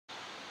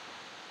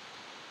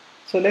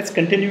So let's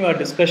continue our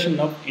discussion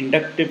of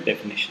inductive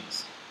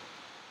definitions.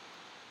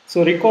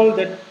 So recall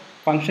that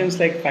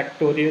functions like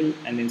factorial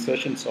and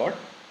insertion sort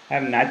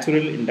have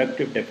natural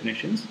inductive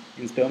definitions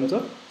in terms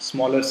of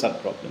smaller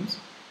subproblems.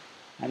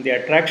 And the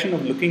attraction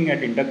of looking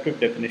at inductive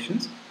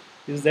definitions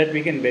is that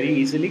we can very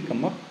easily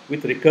come up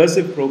with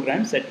recursive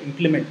programs that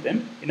implement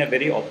them in a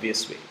very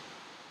obvious way.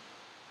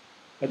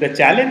 But the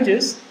challenge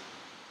is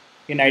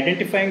in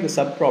identifying the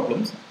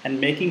subproblems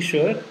and making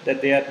sure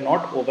that they are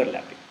not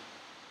overlapping.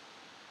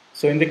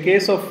 So in the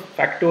case of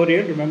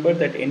factorial, remember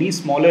that any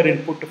smaller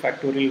input to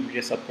factorial will be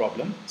a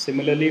subproblem.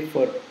 Similarly,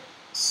 for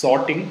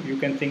sorting, you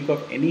can think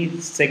of any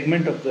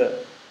segment of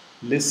the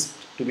list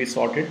to be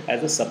sorted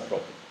as a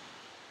subproblem.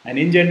 And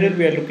in general,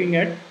 we are looking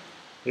at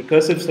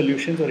recursive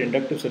solutions or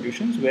inductive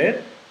solutions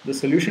where the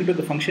solution to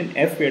the function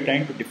f we are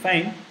trying to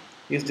define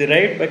is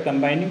derived by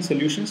combining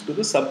solutions to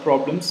the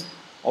subproblems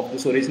of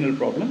this original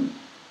problem.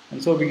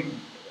 And so we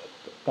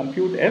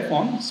compute f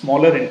on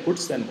smaller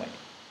inputs than y.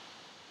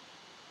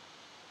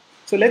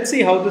 So let's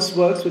see how this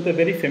works with a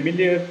very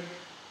familiar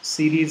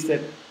series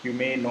that you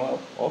may know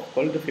of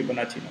called the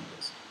Fibonacci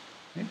numbers.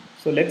 Okay?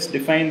 So let's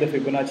define the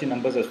Fibonacci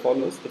numbers as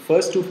follows. The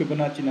first two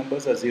Fibonacci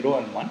numbers are 0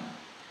 and 1.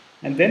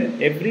 And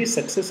then every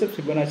successive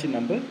Fibonacci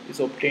number is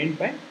obtained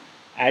by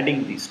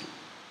adding these two.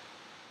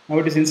 Now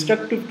it is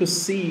instructive to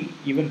see,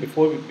 even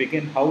before we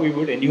begin, how we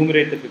would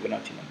enumerate the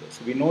Fibonacci numbers.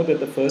 So we know that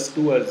the first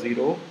two are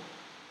 0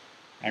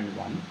 and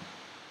 1.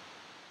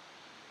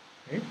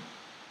 Okay?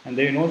 And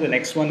then you know the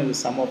next one is the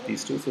sum of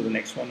these two, so the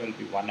next one will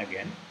be 1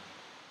 again.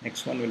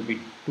 Next one will be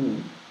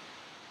 2,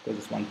 because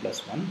it's 1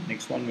 plus 1.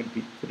 Next one will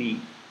be 3.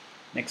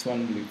 Next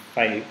one will be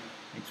 5.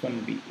 Next one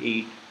will be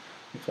 8.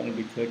 Next one will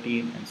be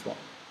 13, and so on.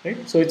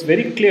 Right? So it's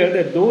very clear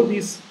that though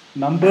these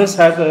numbers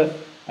have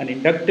an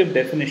inductive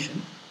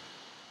definition,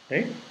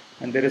 right,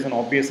 and there is an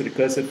obvious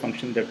recursive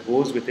function that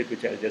goes with it,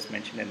 which I'll just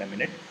mention in a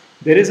minute,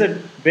 there is a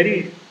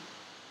very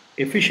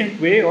efficient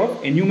way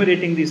of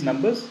enumerating these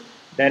numbers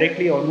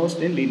directly, almost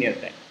in linear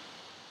time.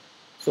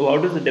 So how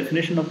does the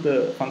definition of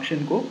the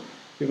function go?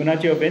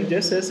 Fibonacci of n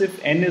just says if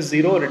n is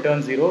 0,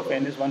 return 0, if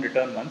n is 1,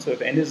 return 1. So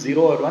if n is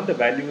 0 or 1, the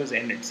value is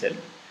n itself.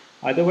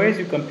 Otherwise,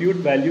 you compute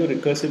value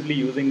recursively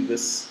using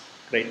this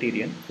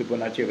criterion,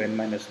 Fibonacci of n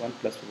minus 1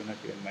 plus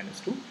Fibonacci of n minus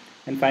 2.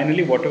 And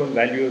finally, whatever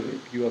value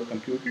you have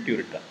computed, you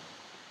return.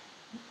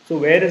 So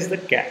where is the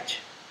catch?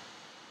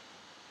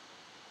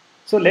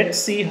 So let's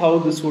see how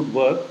this would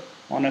work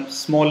on a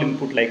small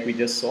input like we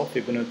just saw,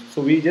 Fibonacci.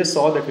 So we just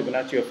saw that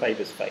Fibonacci of 5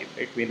 is 5,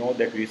 right? We know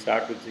that we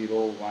start with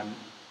 0, 1,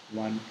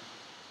 1.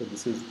 So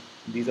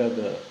these are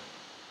the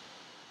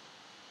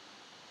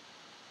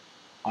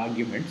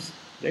arguments,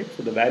 right?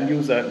 So the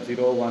values are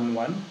 0, 1,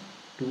 1,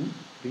 2,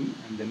 3,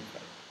 and then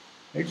 5,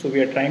 right? So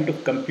we are trying to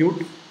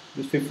compute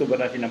this fifth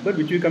Fibonacci number,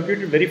 which we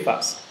computed very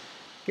fast.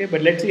 Okay,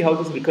 but let's see how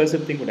this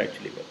recursive thing would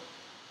actually work.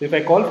 So if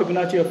I call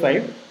Fibonacci of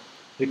 5,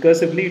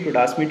 recursively it would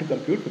ask me to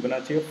compute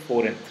Fibonacci of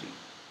 4 and 3.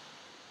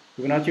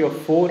 Fibonacci of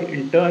 4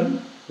 in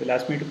turn will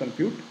ask me to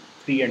compute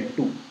 3 and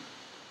 2.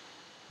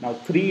 Now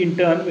 3 in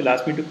turn will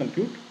ask me to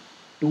compute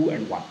 2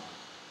 and 1.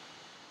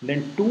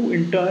 Then 2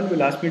 in turn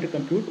will ask me to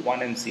compute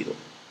 1 and 0.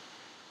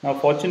 Now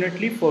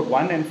fortunately for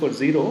 1 and for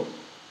 0,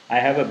 I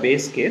have a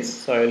base case,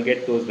 so I will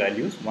get those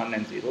values 1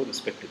 and 0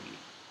 respectively.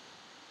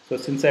 So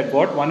since I've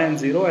got 1 and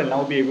 0, I'll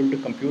now be able to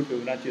compute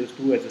Fibonacci of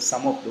 2 as a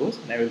sum of those,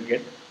 and I will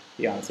get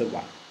the answer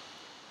 1.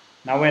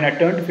 Now when I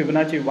turn to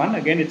Fibonacci 1,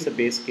 again it's a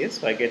base case,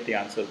 so I get the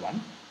answer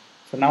 1.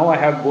 So now I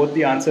have both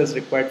the answers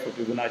required for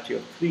Fibonacci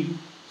of 3,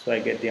 so I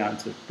get the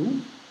answer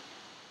 2.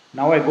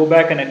 Now I go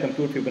back and I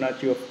compute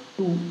Fibonacci of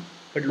 2,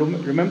 but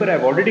remember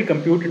I've already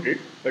computed it,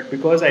 but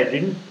because I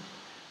didn't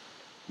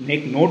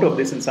make note of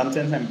this, in some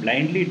sense I'm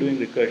blindly doing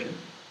recursion.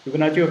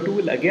 Fibonacci of 2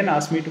 will again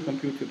ask me to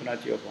compute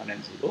Fibonacci of 1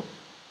 and 0,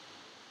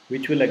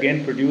 which will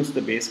again produce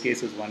the base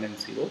case as 1 and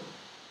 0.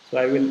 So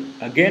I will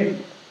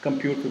again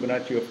compute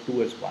Fibonacci of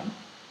 2 as 1.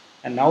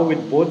 And now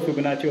with both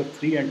Fibonacci of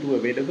 3 and 2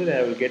 available,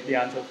 I will get the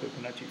answer of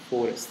Fibonacci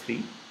 4 as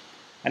 3.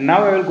 And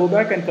now I will go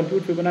back and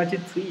compute Fibonacci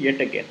 3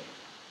 yet again.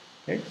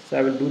 Right? So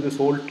I will do this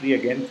whole tree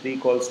again. 3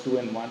 calls 2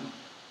 and 1,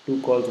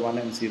 2 calls 1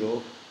 and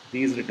 0.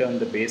 These return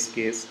the base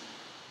case.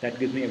 That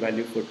gives me a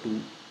value for 2.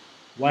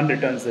 1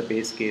 returns the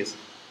base case.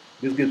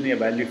 This gives me a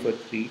value for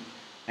 3.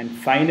 And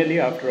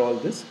finally, after all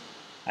this,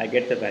 I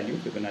get the value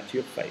Fibonacci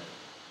of 5.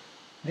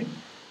 Right?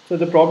 So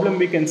the problem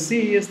we can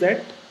see is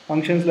that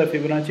functions like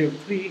Fibonacci of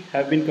 3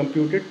 have been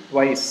computed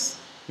twice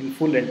in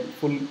full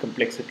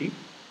complexity.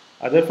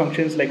 Other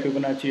functions like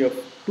Fibonacci of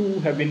 2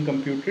 have been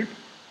computed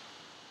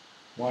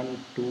 1,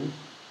 2,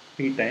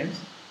 3 times,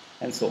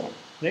 and so on.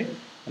 Right?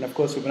 And of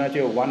course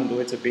Fibonacci of 1, though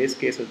it's a base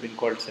case, has been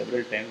called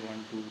several times,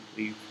 1, 2,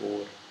 3, 4,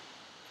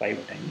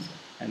 5 times,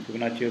 and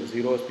Fibonacci of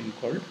 0 has been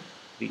called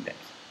 3 times.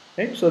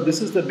 Right? So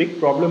this is the big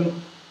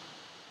problem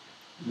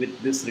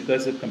with this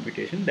recursive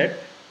computation, that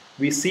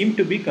we seem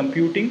to be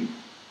computing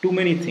too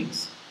many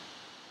things.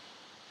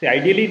 See,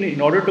 ideally,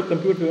 in order to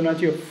compute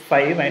Fibonacci of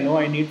 5, I know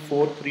I need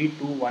 4, 3,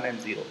 2, 1 and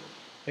 0.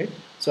 Right?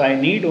 So I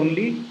need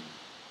only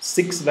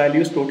 6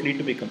 values totally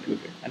to be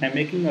computed, and I'm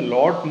making a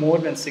lot more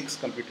than 6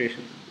 computations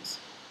in this.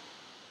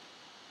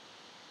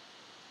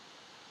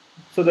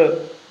 So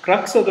the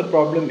crux of the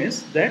problem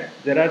is that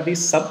there are these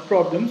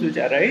subproblems which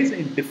arise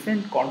in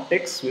different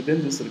contexts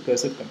within this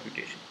recursive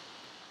computation.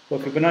 So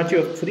Fibonacci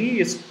of 3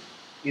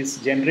 is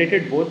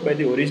generated both by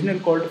the original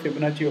call to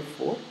Fibonacci of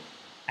 4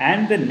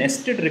 and the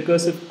nested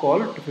recursive call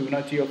to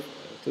Fibonacci of,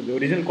 so the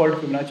original call to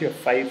Fibonacci of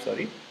 5,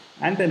 sorry,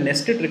 and the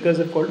nested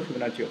recursive call to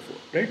Fibonacci of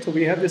 4, right? So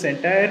we have this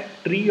entire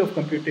tree of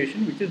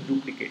computation which is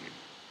duplicated.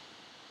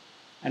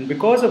 And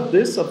because of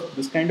this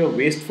kind of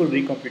wasteful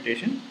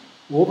recomputation,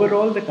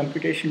 overall the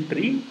computation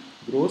tree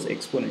grows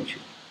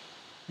exponentially.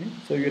 Okay?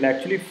 So you'll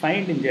actually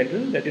find in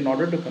general that in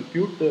order to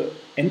compute the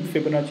nth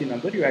Fibonacci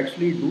number, you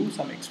actually do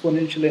some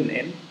exponential in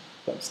n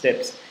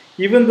steps.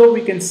 Even though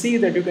we can see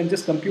that you can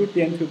just compute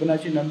the nth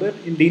Fibonacci number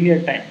in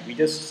linear time. We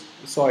just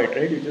saw it,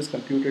 right? You just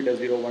compute it as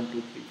 0, 1,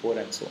 2, 3, 4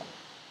 and so on.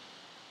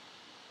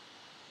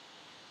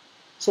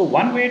 So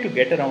one way to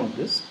get around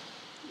this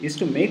is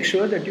to make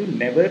sure that you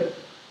never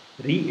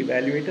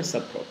re-evaluate a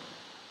subproblem.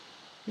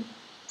 Okay?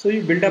 So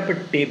you build up a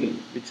table,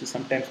 which is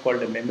sometimes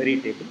called a memory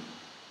table.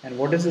 And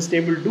what does this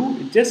table do?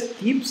 It just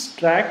keeps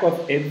track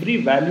of every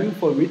value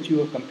for which you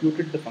have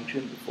computed the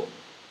function before.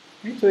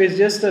 Okay? So it's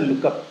just a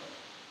lookup.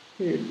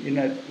 Okay? In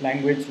a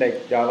language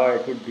like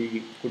Java,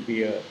 it could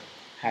be a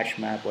hash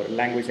map, or a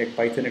language like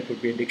Python, it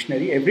could be a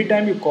dictionary. Every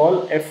time you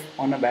call f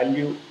on a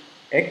value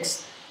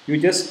x, you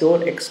just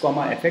store x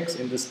comma fx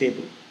in this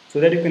table so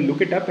that you can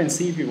look it up and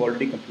see if you've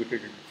already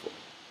computed it before.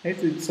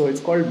 Right? So it's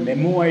called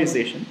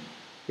memoization.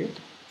 Okay?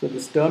 So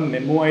this term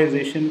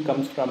memoization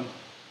comes from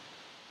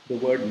the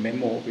word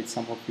memo, which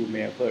some of you may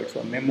have heard. So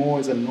a memo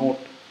is a note,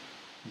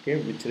 okay,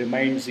 which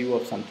reminds you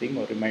of something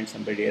or reminds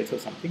somebody else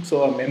of something.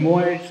 So a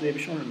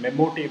memoization, or a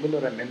memo table,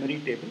 or a memory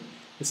table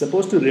is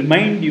supposed to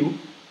remind you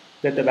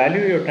that the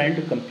value you're trying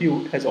to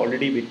compute has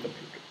already been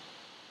computed.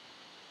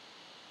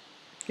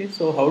 Okay,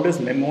 so how does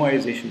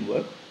memoization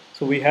work?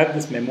 So we have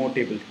this memo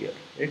table here,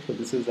 right? So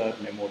this is our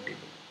memo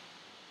table.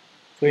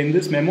 So in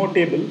this memo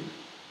table,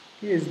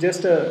 okay, it's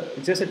just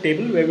a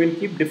table where we'll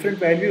keep different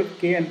value of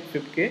k and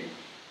fib k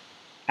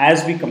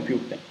as we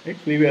compute them. Right?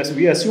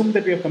 We assume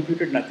that we have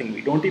computed nothing.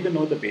 We don't even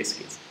know the base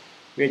case.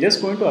 We are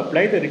just going to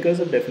apply the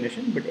recursive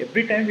definition, but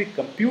every time we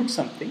compute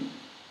something,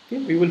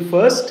 okay, we will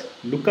first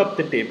look up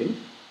the table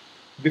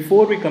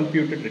before we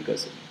compute it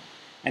recursively.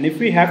 And if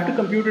we have to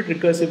compute it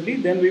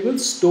recursively, then we will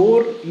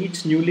store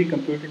each newly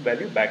computed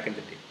value back in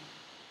the table.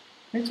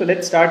 Right? So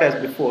let's start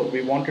as before.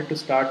 We wanted to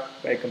start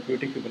by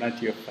computing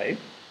Fibonacci of 5.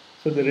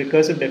 So the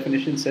recursive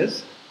definition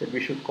says that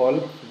we should call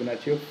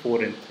Fibonacci of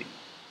 4 and 3.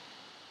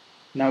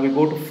 Now we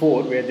go to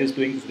 4, we are just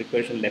doing this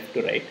recursion left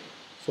to right.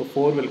 So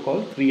 4 will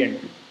call 3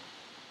 and 2.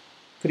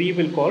 3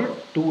 will call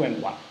 2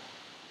 and 1.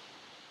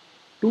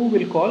 2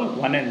 will call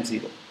 1 and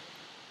 0.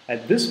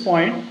 At this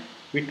point,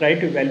 we try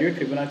to evaluate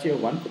Fibonacci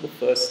of 1 for the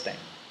first time.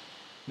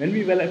 When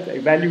we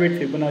evaluate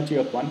Fibonacci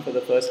of 1 for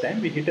the first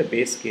time, we hit a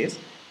base case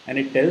and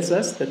it tells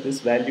us that this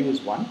value is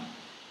 1.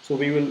 So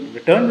we will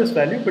return this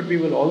value, but we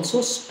will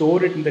also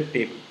store it in the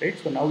table, right?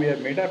 So now we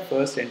have made our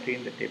first entry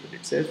in the table.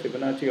 It says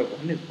Fibonacci of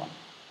 1 is 1.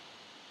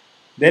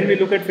 Then we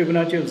look at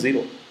Fibonacci of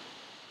 0.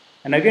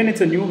 And again, it's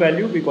a new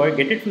value. We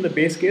get it from the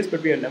base case,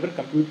 but we have never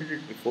computed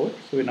it before.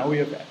 So now we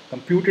have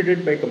computed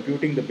it by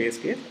computing the base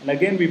case. And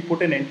again, we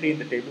put an entry in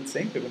the table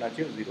saying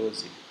Fibonacci of 0 is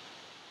 0.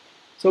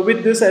 So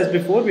with this, as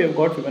before, we have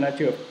got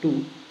Fibonacci of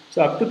 2.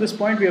 So up to this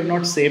point, we have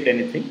not saved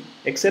anything,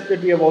 except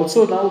that we have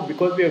also now,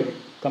 because we have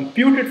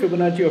computed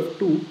Fibonacci of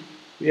 2,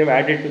 we have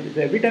added to this.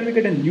 Every time we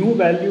get a new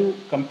value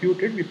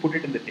computed, we put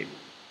it in the table.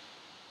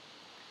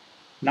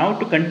 Now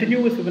to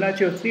continue with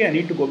Fibonacci of 3, I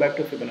need to go back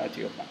to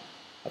Fibonacci of 1.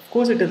 Of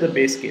course, it is a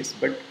base case,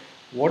 but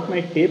what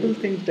my table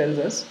thing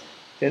tells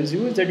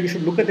you is that you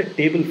should look at the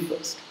table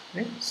first.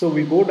 Right? So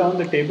we go down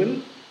the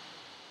table.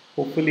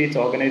 Hopefully, it's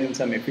organized in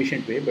some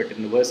efficient way, but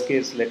in the worst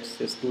case, let's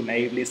just do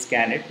naively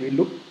scan it. We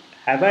look,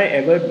 have I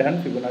ever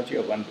done Fibonacci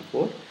of 1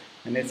 before?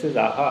 And it says,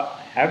 aha,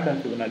 I have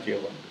done Fibonacci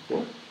of 1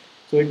 before.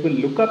 So it will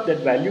look up that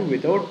value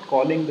without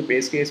calling the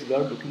base case,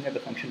 without looking at the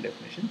function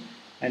definition,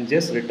 and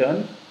just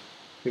return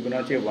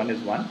Fibonacci of 1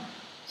 is 1.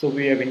 So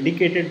we have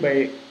indicated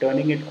by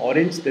turning it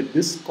orange that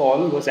this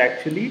call was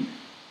actually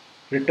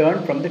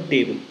returned from the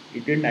table.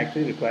 It didn't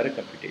actually require a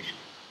computation.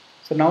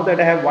 So now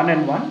that I have 1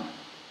 and 1,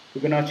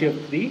 Fibonacci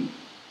of 3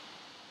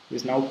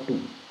 is now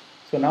 2.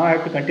 So now I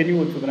have to continue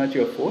with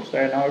Fibonacci of 4. So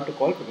I now have to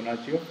call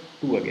Fibonacci of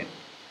 2 again.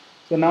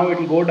 So now it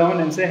will go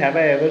down and say, have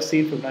I ever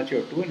seen Fibonacci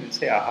of 2? And it will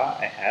say, aha,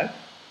 I have.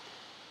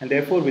 And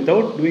therefore,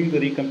 without doing the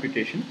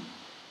recomputation,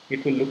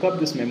 it will look up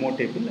this memo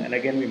table, and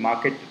again we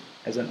mark it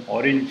as an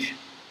orange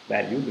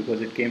value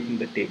because it came from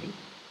the table.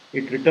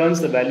 It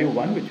returns the value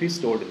 1 which we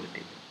stored in the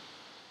table.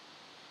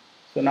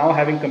 So now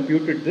having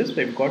computed this,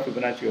 we've got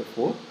Fibonacci of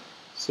 4.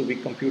 So we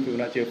compute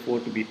Fibonacci of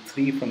 4 to be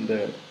 3 from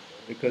the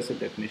recursive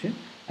definition.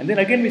 And then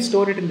again we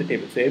store it in the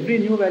table. So every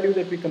new value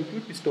that we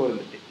compute, we store in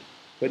the table.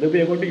 Whether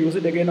we are going to use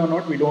it again or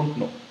not, we don't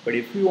know. But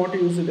if we want to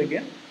use it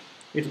again,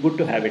 it's good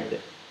to have it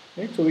there.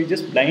 Right? So we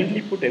just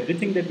blindly put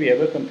everything that we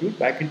ever compute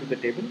back into the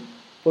table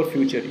for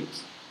future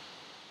use.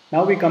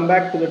 Now we come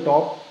back to the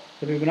top.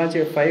 The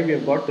Fibonacci of 5, we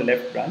have got the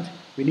left branch.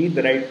 We need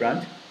the right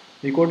branch.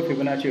 we go to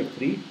Fibonacci of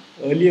 3.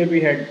 Earlier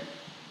we had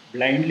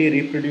blindly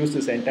reproduced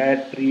this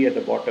entire tree at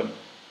the bottom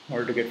in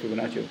order to get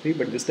Fibonacci of 3,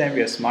 but this time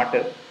we are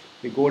smarter.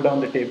 We go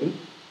down the table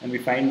and we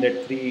find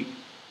that 3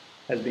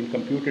 has been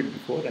computed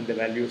before and the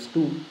value is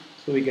 2,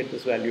 so we get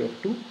this value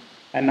of 2,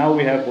 and now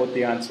we have both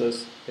the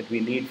answers that we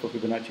need for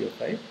Fibonacci of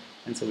 5,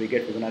 and so we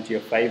get Fibonacci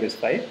of 5 is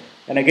 5,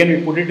 and again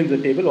we put it in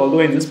the table, although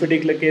in this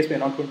particular case we are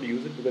not going to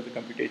use it because the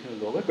computation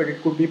is over, but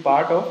it could be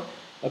part of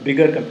a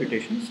bigger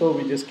computation, so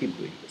we just keep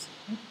doing this.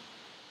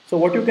 So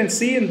what you can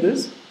see in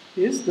this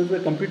is that the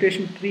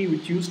computation tree,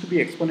 which used to be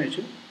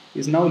exponential,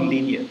 is now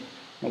linear.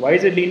 Now why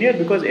is it linear?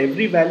 Because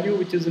every value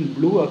which is in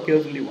blue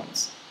occurs only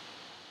once.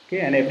 Okay,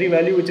 and every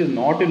value which is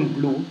not in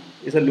blue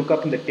is a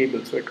lookup in the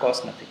table, so it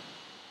costs nothing.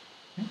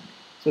 Okay?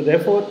 So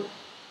therefore,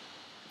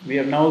 we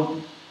have now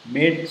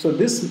made, so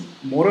this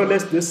more or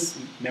less this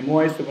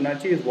memoized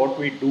Fibonacci is what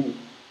we do,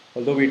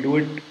 although we do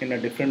it in a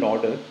different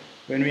order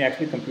when we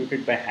actually compute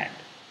it by hand.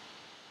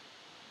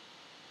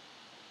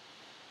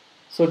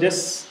 So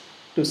just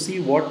to see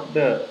what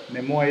the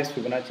memoized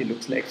Fibonacci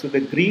looks like. So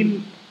the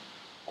green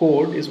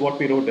code is what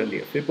we wrote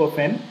earlier. Fib of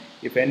n,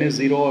 if n is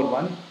 0 or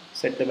 1,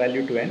 set the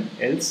value to n,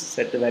 else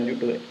set the value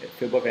to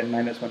fib of n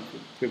minus 1,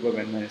 fib of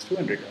n minus 2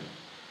 and return.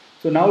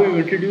 So now we will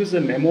introduce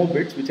the memo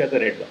bits, which are the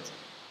red ones.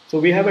 So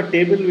we have a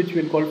table which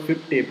we will call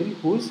fib table,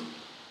 whose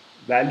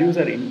values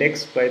are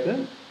indexed by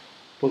the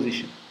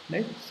position.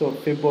 Right? So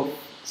fib of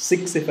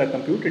 6, if I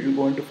compute, it will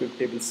go into fib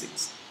table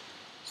 6.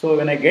 So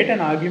when I get an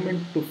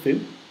argument to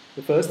fib,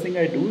 the first thing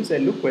I do is I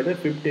look whether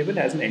fib table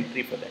has an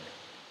entry for that.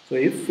 So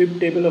if fib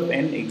table of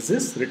n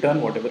exists,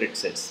 return whatever it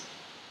says.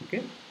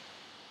 Okay.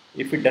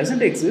 If it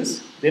doesn't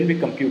exist, then we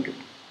compute it.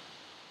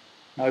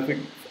 Now if it,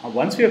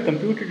 once we have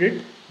computed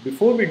it,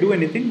 before we do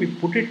anything, we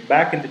put it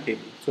back in the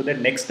table, so that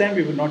next time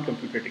we will not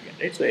compute it again,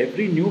 right? So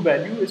every new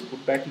value is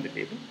put back in the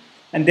table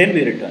and then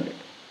we return it.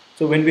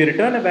 So when we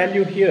return a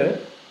value here,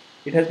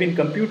 it has been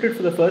computed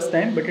for the first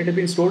time, but it has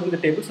been stored in the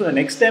table. So the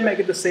next time I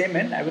get the same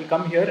n, I will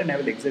come here and I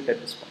will exit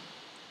at this point.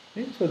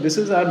 Okay? So this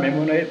is our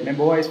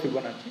memoized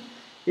Fibonacci.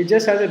 It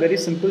just has a very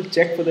simple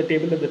check for the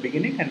table at the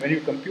beginning, and when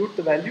you compute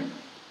the value,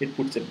 it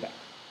puts it back.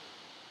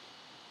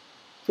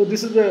 So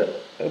this is a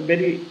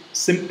very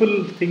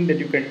simple thing that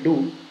you can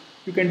do.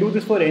 You can do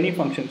this for any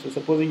function. So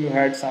supposing you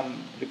had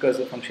some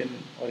recursive function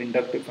or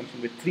inductive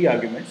function with 3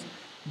 arguments,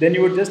 then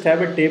you would just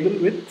have a table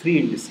with 3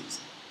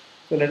 indices.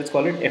 So let us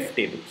call it f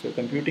table. So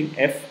computing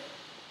f.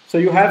 So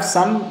you have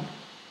some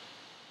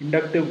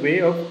inductive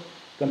way of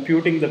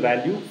computing the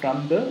value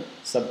from the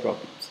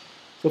subproblems.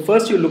 So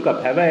first you look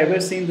up, have I ever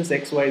seen this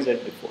x, y, z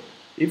before?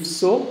 If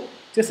so,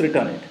 just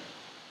return it.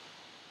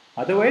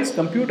 Otherwise,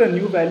 compute a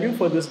new value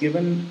for this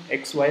given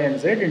x, y, and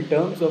z in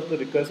terms of the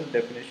recursive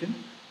definition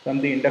from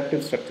the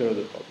inductive structure of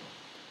the problem.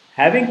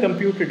 Having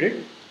computed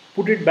it,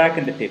 put it back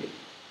in the table,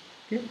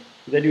 okay?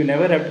 So that you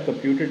never have to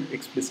compute it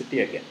explicitly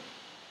again.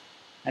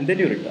 And then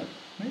you return.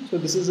 Right? So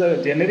this is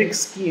a generic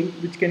scheme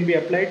which can be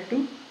applied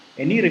to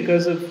any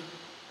recursive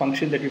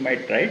function that you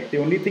might write. The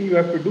only thing you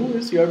have to do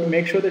is you have to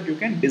make sure that you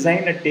can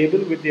design a table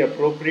with the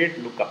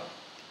appropriate lookup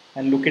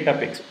and look it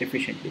up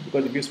efficiently,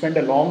 because if you spend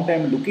a long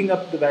time looking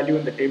up the value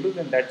in the table,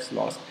 then that's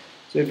lost.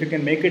 So if you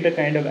can make it a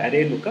kind of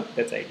array lookup,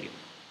 that's ideal.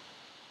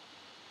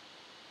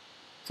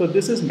 So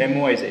this is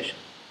memoization.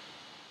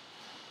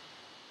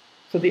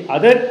 So the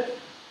other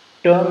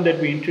term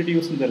that we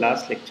introduced in the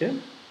last lecture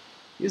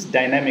is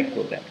dynamic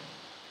programming.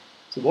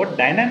 So what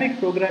dynamic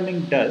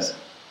programming does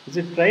is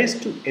it tries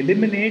to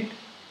eliminate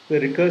the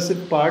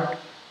recursive part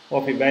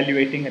of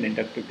evaluating an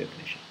inductive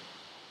definition.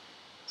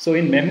 So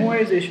in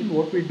memoization,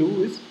 what we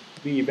do is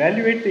we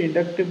evaluate the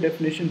inductive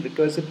definition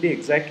recursively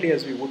exactly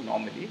as we would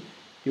normally.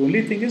 The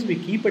only thing is we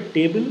keep a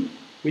table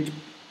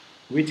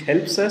which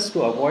helps us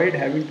to avoid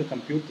having to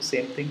compute the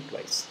same thing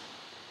twice.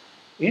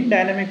 In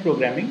dynamic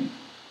programming,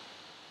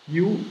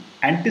 you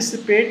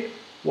anticipate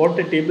what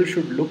the table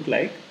should look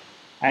like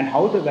and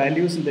how the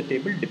values in the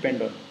table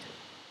depend on each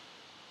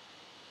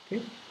other.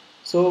 Okay?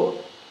 So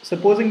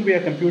supposing we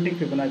are computing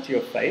Fibonacci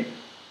of 5,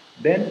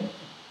 then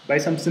by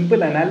some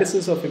simple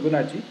analysis of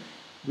Fibonacci,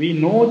 we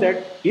know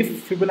that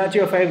if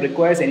Fibonacci of 5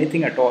 requires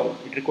anything at all,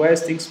 it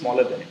requires things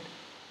smaller than it.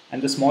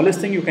 And the smallest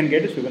thing you can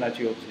get is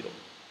Fibonacci of 0.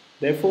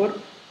 Therefore,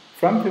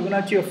 from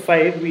Fibonacci of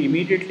 5, we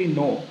immediately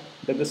know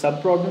that the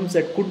subproblems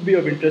that could be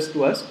of interest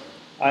to us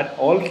are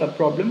all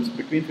subproblems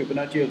between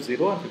Fibonacci of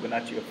 0 and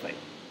Fibonacci of 5.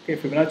 Okay,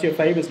 Fibonacci of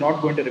 5 is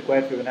not going to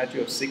require Fibonacci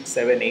of 6,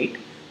 7, 8,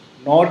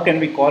 nor can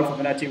we call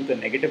Fibonacci with a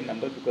negative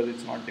number because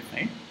it's not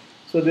defined.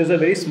 So there's a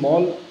very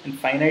small and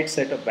finite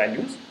set of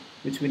values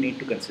which we need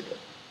to consider.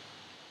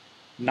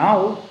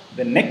 Now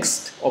the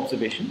next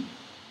observation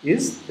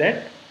is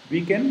that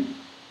we can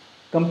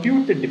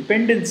compute the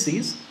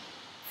dependencies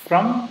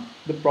from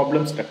the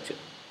problem structure.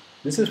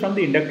 This is from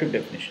the inductive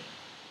definition.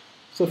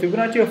 So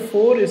Fibonacci of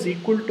 4 is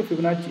equal to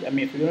Fibonacci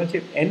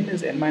of n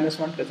is n minus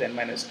 1 plus n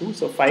minus 2.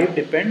 So 5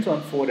 depends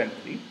on 4 and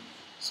 3.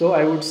 So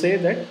I would say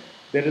that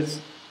there is,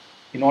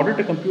 in order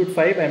to compute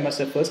 5, I must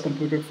have first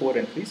computed 4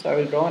 and 3. So I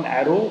will draw an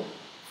arrow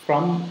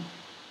from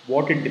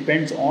what it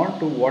depends on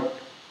to what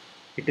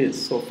It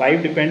is. So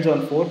 5 depends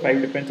on 4,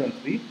 5 depends on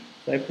 3.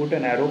 So I put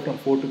an arrow from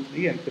 4 to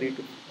 3 and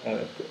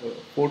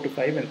 4 to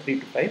 5 and 3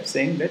 to 5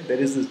 saying that there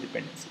is this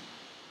dependency.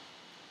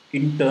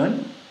 In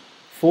turn,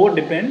 4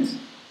 depends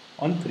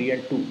on 3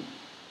 and 2.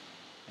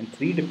 And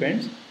 3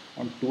 depends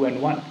on 2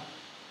 and 1.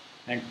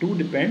 And 2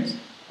 depends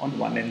on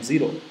 1 and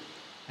 0.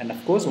 And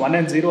of course 1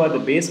 and 0 are the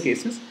base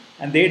cases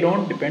and they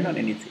don't depend on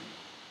anything.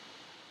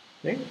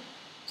 Right?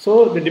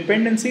 So the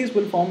dependencies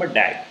will form a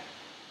DAG.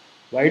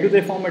 Why do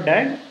they form a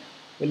DAG?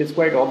 Well, it's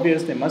quite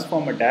obvious they must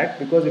form a DAG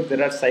because if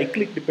there are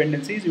cyclic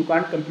dependencies, you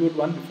can't compute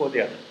one before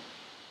the other.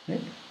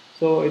 Right?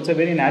 So it's a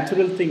very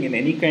natural thing in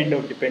any kind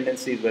of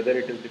dependencies, whether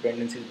it is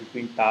dependencies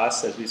between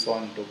tasks, as we saw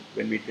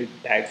when we did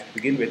DAGs to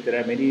begin with.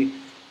 There are many,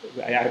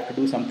 I have to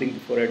do something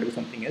before I do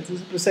something else.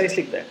 This is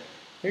precisely that.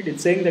 Right?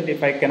 It's saying that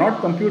if I cannot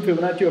compute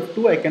Fibonacci of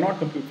 2, I cannot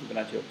compute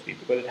Fibonacci of 3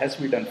 because it has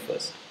to be done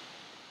first.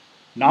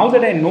 Now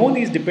that I know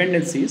these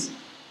dependencies,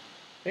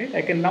 right,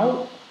 I can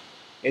now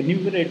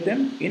enumerate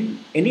them in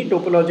any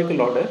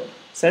topological order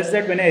such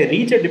that when I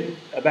reach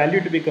a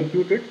value to be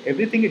computed,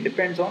 everything it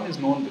depends on is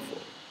known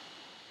before.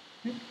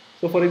 Right?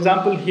 So for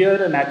example,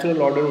 here a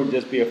natural order would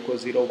just be of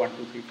course 0, 1,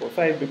 2, 3, 4,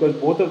 5 because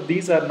both of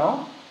these are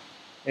now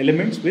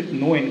elements with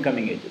no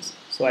incoming edges.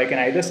 So I can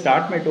either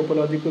start my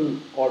topological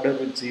order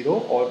with 0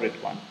 or with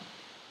 1.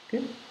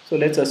 Okay? So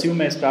let's assume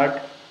I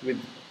start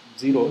with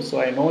 0.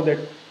 So I know that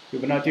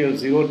Fibonacci of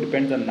 0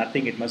 depends on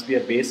nothing. It must be a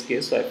base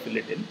case, so I fill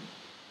it in.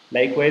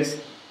 Likewise,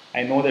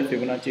 I know that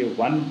Fibonacci of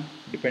 1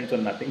 depends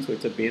on nothing, so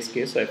it's a base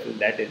case, so I fill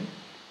that in.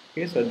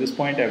 Okay, so at this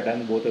point I've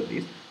done both of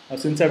these. Now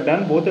since I've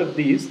done both of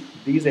these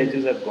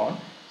edges have gone,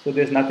 so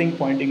there's nothing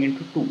pointing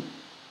into 2.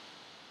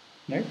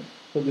 Right?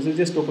 So this is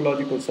just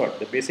topological sort.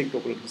 The basic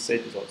topological set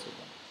is also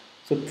gone.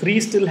 So 3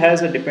 still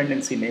has a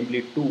dependency,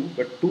 namely 2,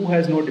 but 2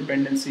 has no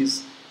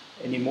dependencies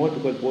anymore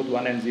because both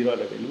 1 and 0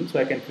 are available. So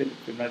I can fill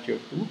Fibonacci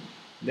of 2,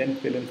 then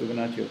fill in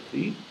Fibonacci of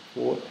 3,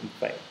 4 and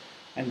 5.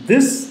 And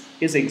this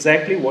is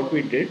exactly what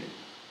we did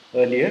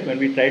earlier when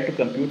we tried to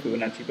compute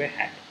Fibonacci by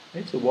hand.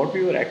 Right? So what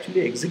we were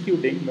actually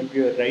executing when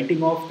we were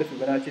writing off the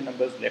Fibonacci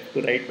numbers left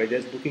to right by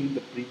just looking at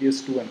the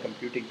previous 2 and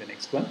computing the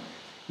next one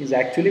is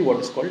actually what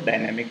is called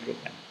dynamic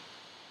programming.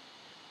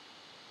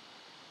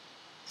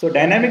 So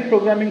dynamic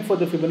programming for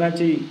the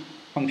Fibonacci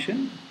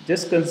function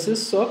just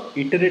consists of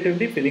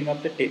iteratively filling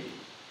up the table.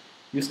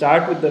 You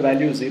start with the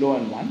value 0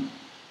 and 1,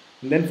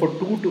 and then for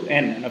 2 to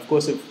n, and of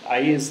course if I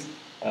is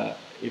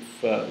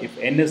if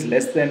n is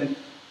less than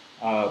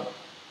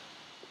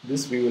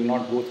this, we will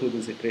not go through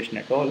this iteration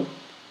at all.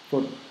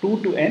 For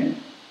 2 to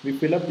n, we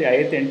fill up the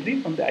ith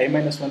entry from the I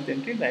minus 1th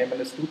entry, the I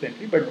minus 2th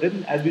entry, but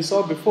then as we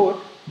saw before,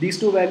 these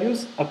two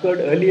values occurred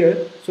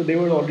earlier, so they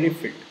were already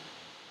filled.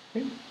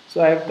 Okay?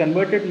 So I have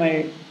converted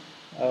my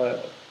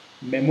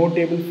memo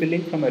table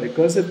filling from a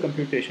recursive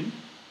computation,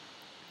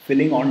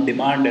 filling on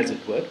demand as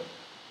it were,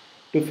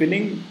 to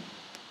filling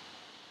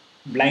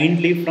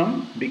blindly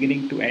from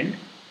beginning to end,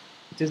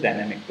 which is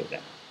dynamic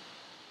programming.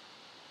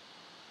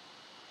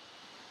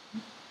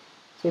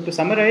 So to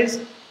summarize,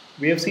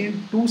 we have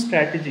seen two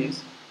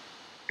strategies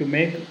to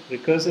make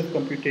recursive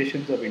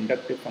computations of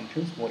inductive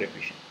functions more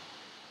efficient.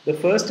 The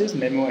first is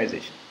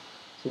memoization.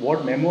 So what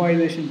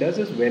memoization does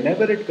is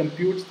whenever it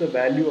computes the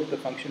value of the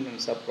function in a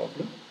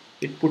subproblem,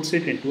 it puts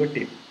it into a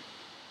table.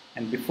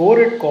 And before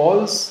it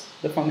calls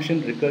the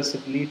function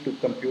recursively to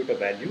compute a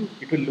value,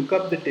 it will look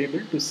up the table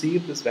to see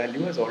if this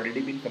value has already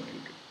been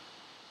computed.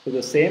 So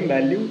the same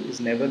value is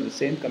never, the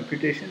same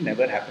computation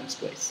never happens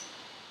twice.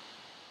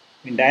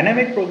 In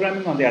dynamic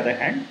programming, on the other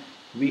hand,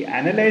 we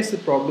analyze the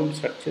problem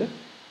structure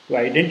to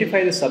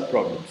identify the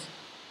subproblems.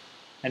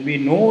 And we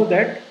know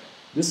that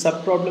this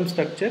subproblem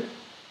structure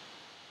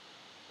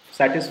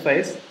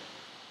satisfies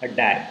a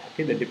DAG.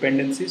 Okay, the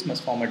dependencies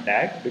must form a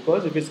DAG,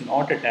 because if it's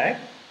not a DAG,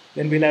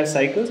 then we'll have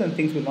cycles and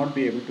things will not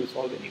be able to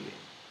solve anyway.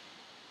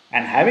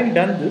 And having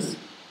done this,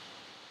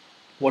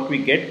 what we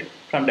get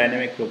from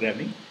dynamic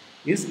programming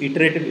is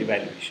iterative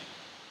evaluation.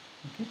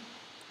 Okay?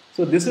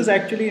 So this is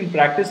actually in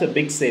practice a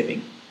big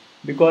saving,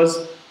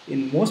 because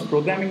in most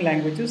programming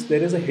languages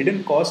there is a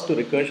hidden cost to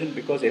recursion,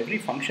 because every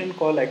function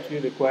call actually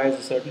requires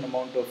a certain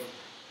amount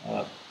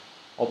of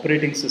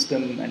operating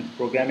system and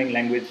programming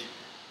language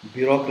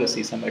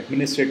bureaucracy, some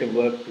administrative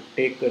work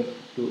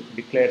to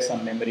declare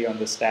some memory on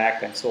the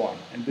stack and so on.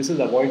 And this is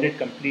avoided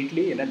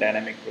completely in a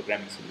dynamic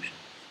programming solution.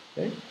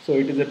 Right? So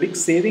it is a big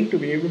saving to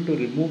be able to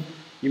remove,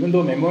 even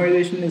though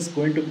memoization is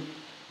going to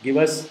give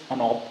us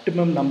an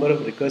optimum number of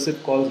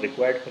recursive calls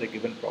required for a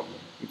given problem.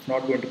 It's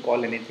not going to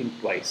call anything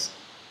twice.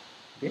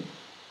 Okay?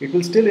 It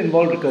will still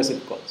involve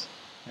recursive calls.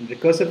 And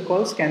recursive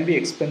calls can be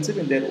expensive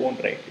in their own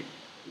right.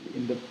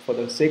 For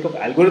the sake of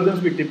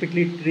algorithms, we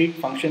typically treat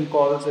function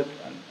calls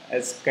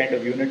as kind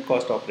of unit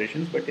cost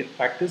operations, but in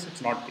practice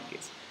it's not the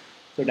case.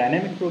 So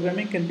dynamic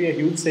programming can be a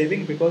huge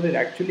saving, because it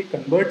actually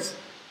converts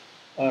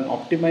an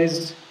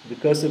optimized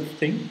recursive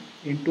thing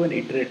into an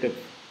iterative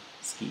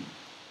scheme.